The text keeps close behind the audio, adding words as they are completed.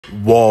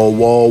Whoa,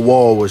 whoa,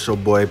 whoa, it's your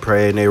boy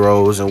Praying They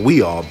Rose, and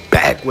we are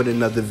back with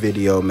another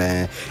video,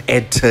 man.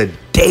 And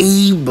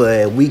today,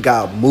 but we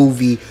got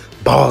movie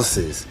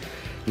bosses.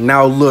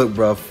 Now look,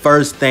 bro,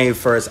 first thing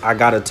first, I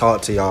gotta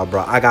talk to y'all,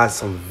 bro. I got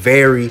some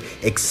very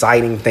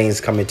exciting things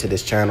coming to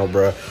this channel,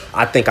 bro.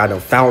 I think I done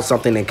found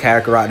something in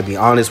Kakarot, to be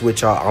honest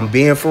with y'all. I'm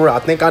being for real, I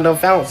think I done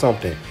found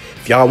something.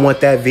 If y'all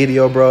want that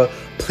video, bro,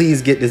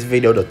 please get this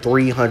video to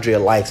 300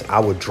 likes.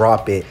 I will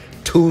drop it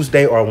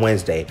Tuesday or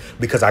Wednesday,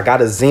 because I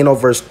got a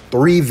Xenoverse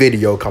 3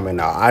 video coming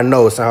out. I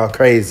know it sounds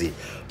crazy,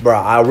 bro.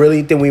 I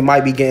really think we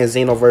might be getting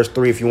Xenoverse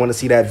 3. If you want to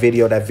see that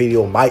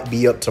video might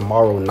be up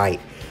tomorrow night.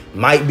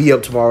 Might be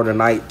up tomorrow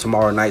night,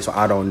 so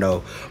I don't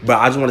know. But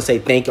I just want to say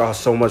thank y'all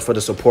so much for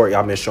the support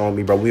y'all been showing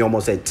me, bro. We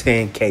almost at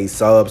 10K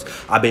subs.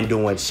 I've been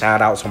doing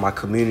shout outs on my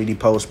community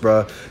posts,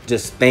 bro.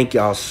 Just thank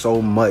y'all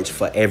so much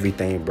for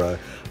everything, bro.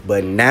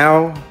 But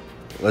now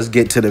let's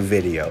get to the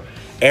video.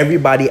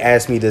 Everybody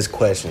asked me this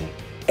question.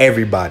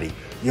 Everybody,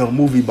 yo,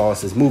 movie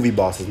bosses.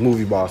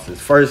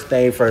 First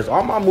thing first,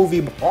 all my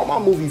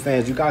movie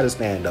fans, you gotta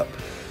stand up.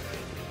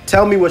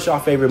 Tell me what's your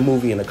favorite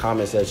movie in the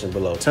comment section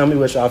below. Tell me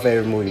what's your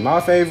favorite movie.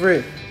 My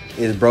favorite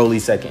is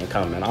Broly's Second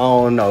Coming. I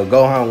don't know.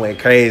 Gohan went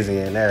crazy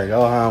in there.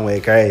 Gohan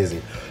went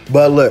crazy.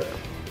 But look,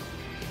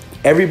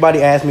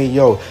 everybody asked me,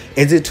 yo,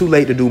 is it too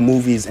late to do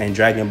movies and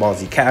Dragon Ball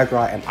Z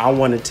Kakarot? And I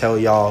want to tell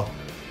y'all,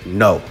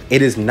 no,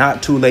 it is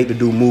not too late to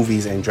do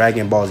movies and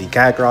Dragon Ball Z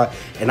Kakarot.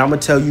 And I'm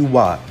gonna tell you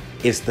why.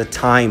 It's the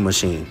time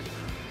machine.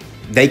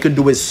 They could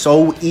do it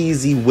so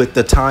easy with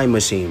the time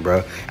machine,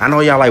 bro. I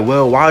know y'all like,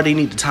 well, why do they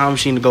need the time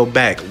machine to go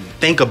back?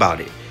 Think about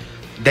it.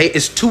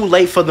 It's too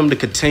late for them to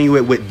continue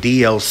it with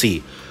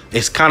DLC.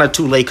 It's kind of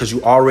too late because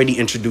you already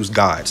introduced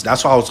gods.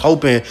 That's why I was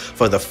hoping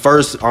for the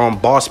first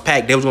boss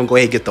pack, they was going to go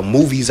ahead and get the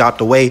movies out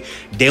the way.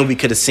 Then we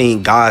could have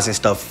seen gods and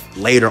stuff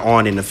later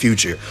on in the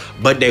future.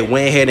 But they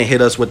went ahead and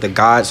hit us with the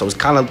gods, so it's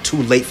kind of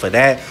too late for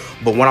that.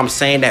 But what I'm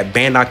saying that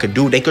Bandai could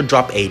do, they could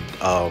drop a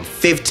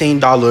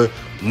 $15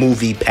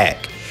 movie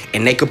pack.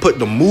 And they could put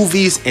the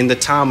movies in the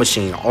time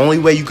machine. The only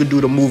way you could do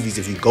the movies,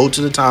 if you go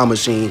to the time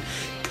machine,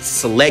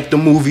 select the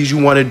movies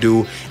you want to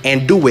do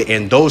and do it,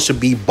 and those should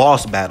be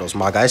boss battles,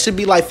 my guy. It should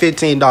be like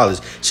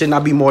 $15. Should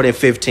not be more than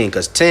 15,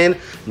 because 10,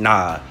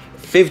 nah.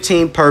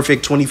 15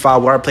 perfect,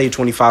 25 where I played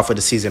 25 for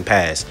the season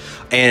pass.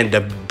 And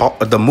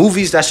the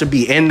movies that should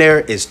be in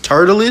there is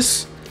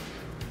Turtles,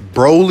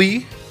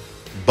 Broly,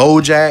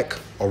 Bojack,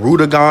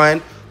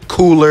 Orudagon,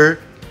 Cooler,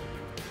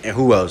 and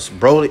who else?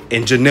 Broly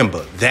and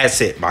Janemba. That's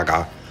it, my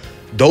guy.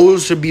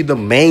 Those should be the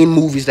main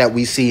movies that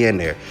we see in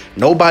there.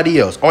 Nobody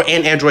else. Or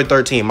and Android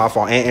 13, my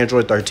fault. And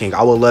Android 13.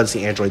 I would love to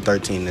see Android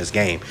 13 in this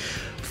game.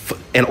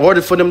 In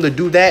order for them to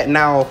do that,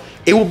 now,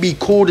 it would be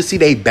cool to see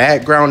their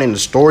background and the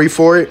story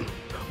for it.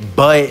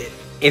 But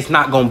it's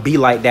not going to be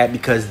like that,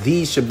 because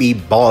these should be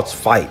boss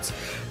fights.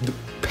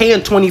 Paying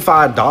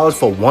 $25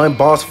 for one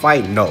boss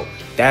fight? No.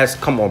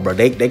 Come on, bro.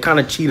 They kind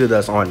of cheated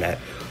us on that.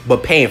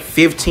 But paying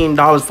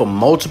 $15 for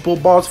multiple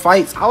boss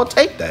fights, I would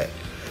take that.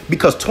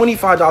 Because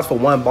 $25 for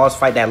one boss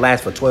fight that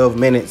lasts for 12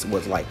 minutes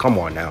was like, come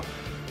on now.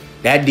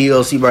 That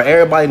DLC, bro,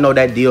 everybody know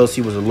that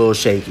DLC was a little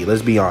shaky.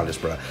 Let's be honest,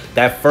 bro.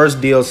 That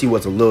first DLC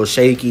was a little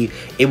shaky.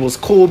 It was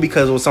cool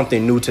because it was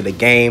something new to the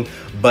game.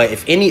 But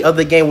if any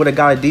other game would have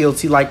got a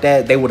DLC like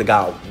that, they would have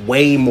got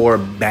way more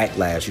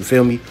backlash. You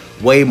feel me?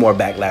 Way more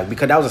backlash.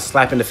 Because that was a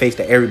slap in the face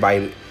to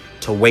everybody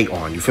to wait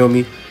on. You feel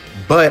me?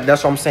 But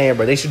that's what I'm saying,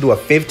 bro. They should do a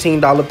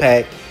 $15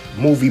 pack,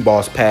 movie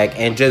boss pack,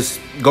 and just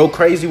go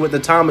crazy with the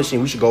time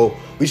machine. We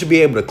should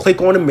be able to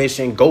click on a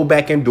mission, go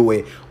back and do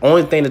it.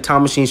 Only thing the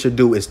time machine should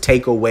do is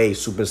take away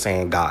Super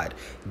Saiyan God.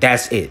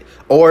 That's it.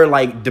 Or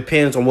like,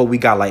 depends on what we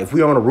got. Like if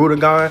we on a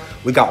Rudagon,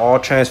 we got all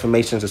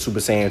transformations of Super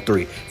Saiyan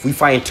 3. If we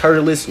fighting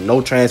Turtles,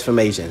 no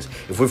transformations.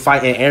 If we're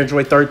fighting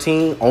Android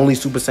 13, only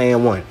Super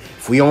Saiyan 1.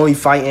 If we only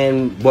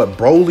fighting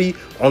Broly,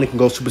 only can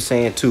go Super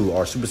Saiyan 2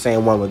 or Super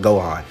Saiyan 1 with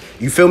Gohan.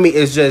 You feel me?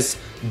 It's just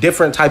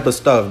different type of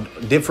stuff,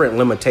 different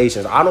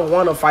limitations. I don't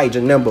want to fight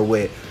Janemba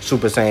with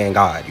Super Saiyan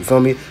God. You feel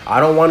me? I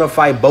don't want to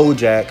fight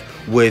Bojack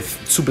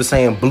with Super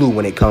Saiyan Blue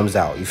when it comes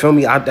out. You feel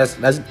me?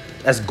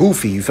 That's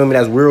goofy. You feel me?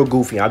 That's real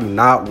goofy. I do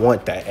not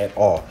want that at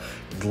all.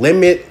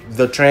 Limit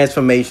the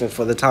transformations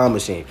for the time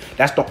machine.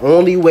 That's the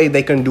only way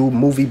they can do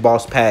movie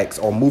boss packs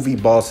or movie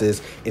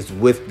bosses, is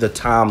with the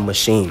time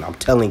machine. I'm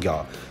telling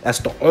y'all. That's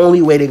the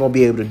only way they're going to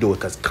be able to do it,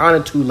 because kind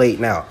of too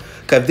late now.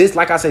 Because this,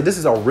 like I said, this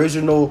is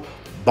original.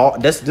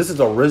 This is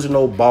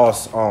original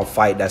boss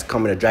fight that's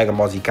coming to Dragon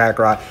Ball Z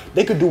Kakarot.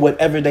 They could do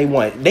whatever they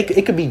want.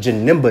 It could be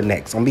Janemba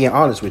next. I'm being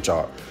honest with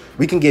y'all.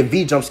 We can get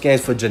V-jump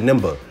scans for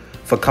Janemba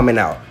for coming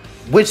out,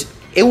 which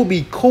it would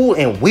be cool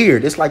and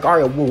weird. It's like, all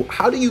right, well,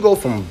 how do you go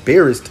from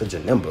Beerus to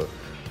Janemba?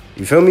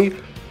 You feel me?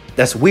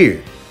 That's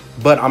weird.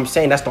 But I'm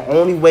saying that's the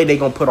only way they're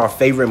going to put our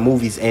favorite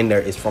movies in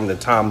there is from the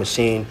time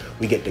machine.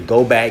 We get to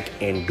go back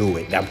and do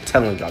it. I'm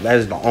telling y'all, that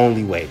is the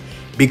only way.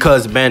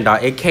 Because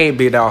Bandai, it can't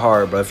be that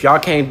hard, bro. If y'all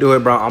can't do it,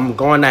 bro, I'm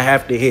going to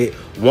have to hit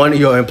one of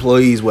your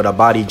employees with a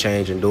body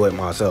change and do it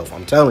myself.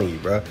 I'm telling you,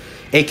 bro.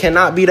 It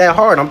cannot be that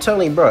hard. I'm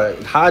telling you, bro.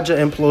 Hide your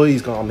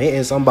employees, because I'm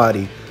hitting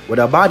somebody with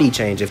a body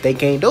change if they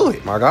can't do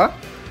it, my God?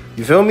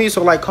 You feel me?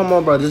 So like, come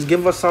on, bro, just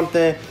give us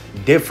something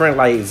different.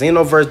 Like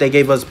Xenoverse, they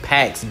gave us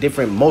packs,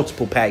 different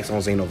multiple packs on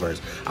Xenoverse.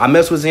 I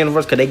mess with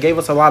Xenoverse because they gave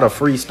us a lot of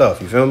free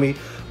stuff. You feel me?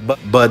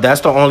 But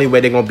that's the only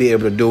way they're gonna be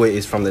able to do it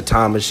is from the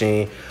time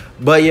machine.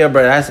 But yeah,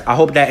 bro, I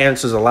hope that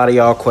answers a lot of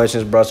y'all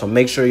questions, bro. So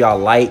make sure y'all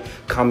like,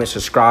 comment,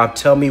 subscribe.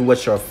 Tell me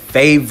what's your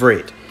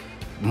favorite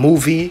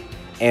movie.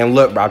 And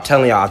look, bro, I'm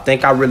telling y'all, I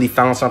think I really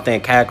found something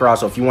in Kakarot.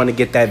 So if you want to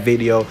get that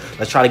video,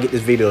 let's try to get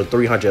this video to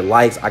 300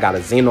 likes. I got a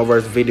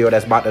Xenoverse video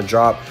that's about to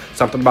drop.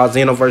 Something about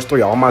Xenoverse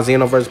 3. All my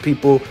Xenoverse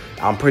people,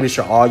 I'm pretty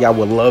sure all y'all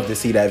would love to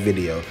see that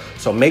video.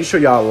 So make sure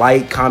y'all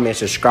like, comment,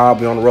 subscribe.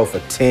 We on the road for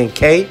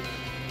 10K.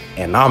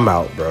 And I'm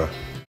out, bro.